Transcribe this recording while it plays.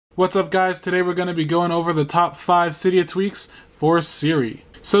What's up guys, today we're going to be going over the top 5 Cydia tweaks for Siri.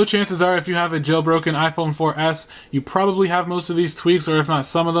 So chances are if you have a jailbroken iPhone 4S, you probably have most of these tweaks, or if not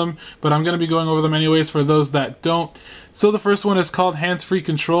some of them, but I'm going to be going over them anyways for those that don't. So the first one is called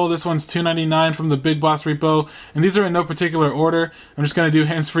HandsFreeControl. This one's $2.99 from the Big Boss repo, and these are in no particular order. I'm just going to do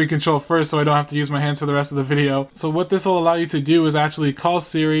HandsFreeControl first so I don't have to use my hands for the rest of the video. So what this will allow you to do is actually call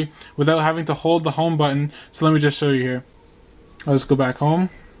Siri without having to hold the home button. So let me just show you here. I'll just go back home.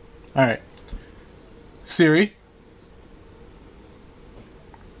 Alright, Siri,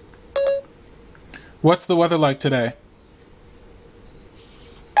 what's the weather like today?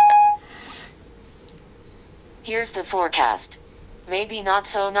 Here's the forecast. Maybe not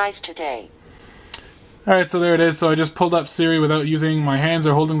so nice today. Alright, so there it is. So I just pulled up Siri without using my hands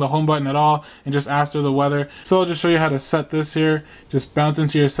or holding the home button at all and just asked her the weather. So I'll just show you how to set this here. Just bounce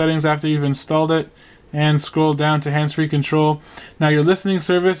into your settings after you've installed it and scroll down to HandsFreeControl. Now your listening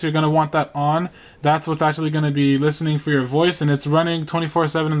service, you're going to want that on. That's what's actually going to be listening for your voice, and it's running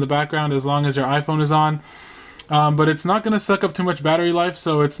 24/7 in the background as long as your iPhone is on. But it's not going to suck up too much battery life,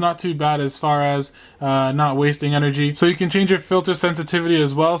 so it's not too bad as far as not wasting energy. So you can change your filter sensitivity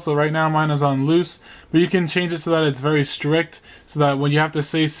as well. So right now mine is on loose, but you can change it so that it's very strict, so that when you have to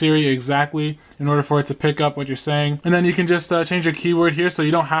say Siri exactly in order for it to pick up what you're saying. And then you can just change your keyword here, so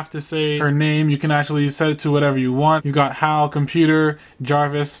you don't have to say her name. You can actually set it to whatever you want. You've got Hal, computer,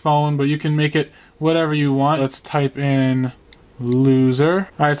 Jarvis, phone, but you can make it whatever you want. Let's type in loser.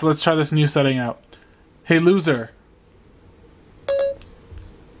 Alright, so let's try this new setting out. Hey loser.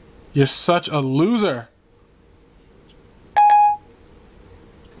 You're such a loser.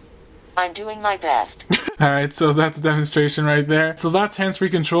 I'm doing my best. Alright, so that's a demonstration right there. So that's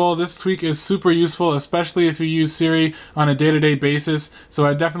HandsFreeControl. This tweak is super useful, especially if you use Siri on a day-to-day basis. So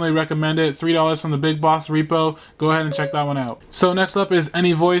I definitely recommend it. $3 from the Big Boss repo. Go ahead and check that one out. So next up is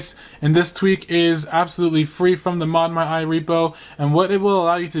AnyVoice, and this tweak is absolutely free from the Mod My Eye repo. And what it will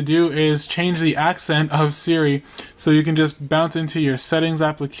allow you to do is change the accent of Siri. So you can just bounce into your settings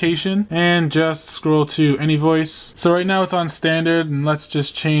application and just scroll to AnyVoice. So right now it's on standard, and let's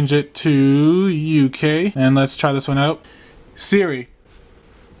just change it to UK. And let's try this one out. Siri,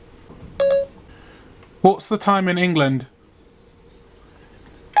 what's the time in England?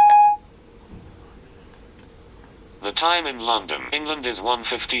 The time in London, England is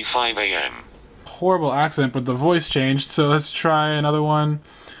 1:55 AM. Horrible accent, but the voice changed. So let's try another one.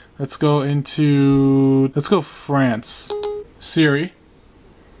 Let's go France. Siri,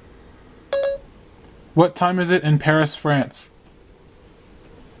 what time is it in Paris, France?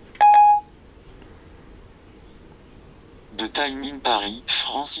 The time in Paris,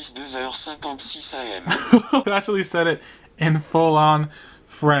 France is 2h56 AM. It actually said it in full-on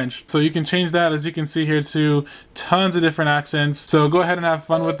French. So you can change that, as you can see here, to tons of different accents. So go ahead and have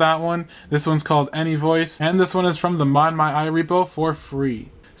fun with that one. This one's called AnyVoice, and this one is from the Mod My Eye repo for free.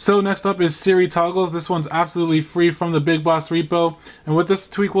 So next up is Siri Toggles. This one's absolutely free from the Big Boss repo, and what this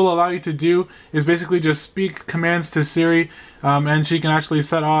tweak will allow you to do is basically just speak commands to Siri, and she can actually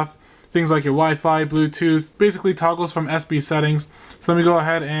set off things like your Wi-Fi, Bluetooth, basically toggles from SB settings. So let me go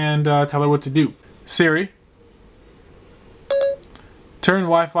ahead and tell her what to do. Siri, turn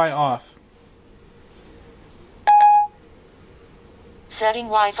Wi-Fi off. Setting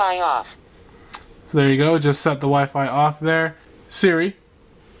Wi-Fi off. So there you go, just set the Wi-Fi off there. Siri,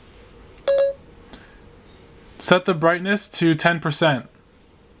 set the brightness to 10%.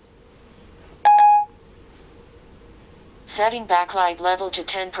 Setting backlight level to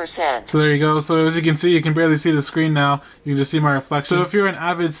 10%. So there you go. So as you can see, you can barely see the screen now. You can just see my reflection. So if you're an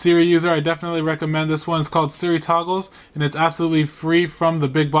avid Siri user, I definitely recommend this one. It's called Siri Toggles, and it's absolutely free from the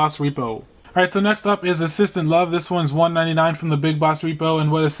Big Boss repo. Alright, so next up is AssistantLove. This one's $1.99 from the Big Boss repo,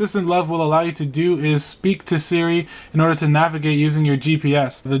 and what AssistantLove will allow you to do is speak to Siri in order to navigate using your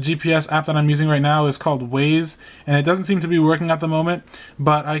GPS. The GPS app that I'm using right now is called Waze, and it doesn't seem to be working at the moment,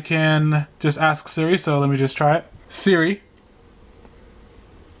 but I can just ask Siri, so let me just try it. Siri,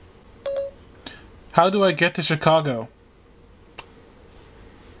 how do I get to Chicago?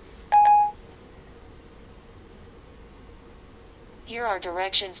 Here are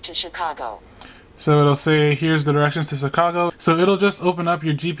directions to Chicago. So it'll say, here's the directions to Chicago. So it'll just open up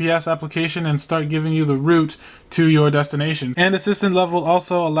your GPS application and start giving you the route to your destination. And AssistantLove will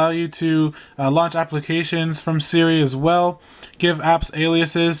also allow you to launch applications from Siri as well. Give apps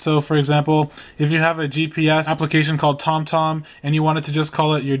aliases. So for example, if you have a GPS application called TomTom and you wanted to just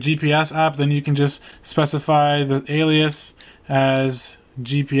call it your GPS app, then you can just specify the alias as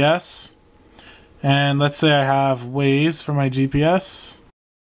GPS. And let's say I have Waze for my GPS.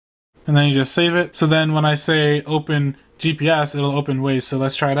 And then you just save it. So then when I say open GPS, it'll open Waze. So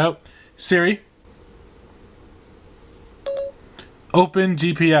let's try it out. Siri, open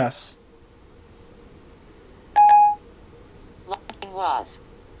GPS. Launching was.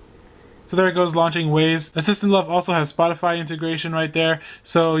 So there it goes, launching Waze. AssistantLove also has Spotify integration right there,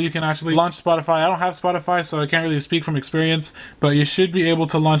 so you can actually launch Spotify. I don't have Spotify, so I can't really speak from experience, but you should be able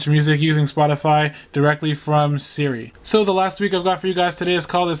to launch music using Spotify directly from Siri. So the last tweak I've got for you guys today is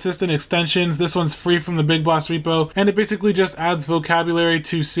called Assistant Extensions. This one's free from the Big Boss repo, and it basically just adds vocabulary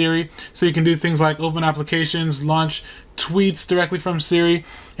to Siri, so you can do things like open applications, launch tweets directly from Siri,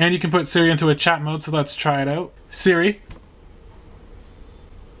 and you can put Siri into a chat mode, so let's try it out. Siri,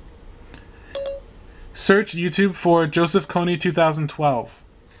 search YouTube for Joseph Kony 2012.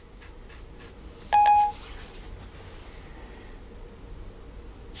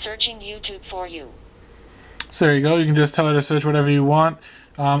 Searching YouTube for you. So there you go. You can just tell her to search whatever you want,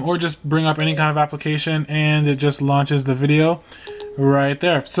 or just bring up any kind of application and it just launches the video right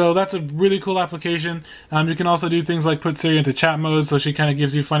there. So that's a really cool application. You can also do things like put Siri into chat mode, so she kind of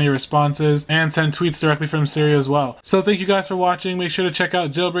gives you funny responses, and send tweets directly from Siri as well. So thank you guys for watching. Make sure to check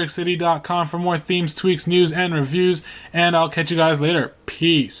out jailbreakcity.com for more themes, tweaks, news, and reviews, and I'll catch you guys later.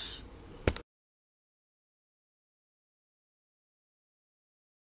 Peace.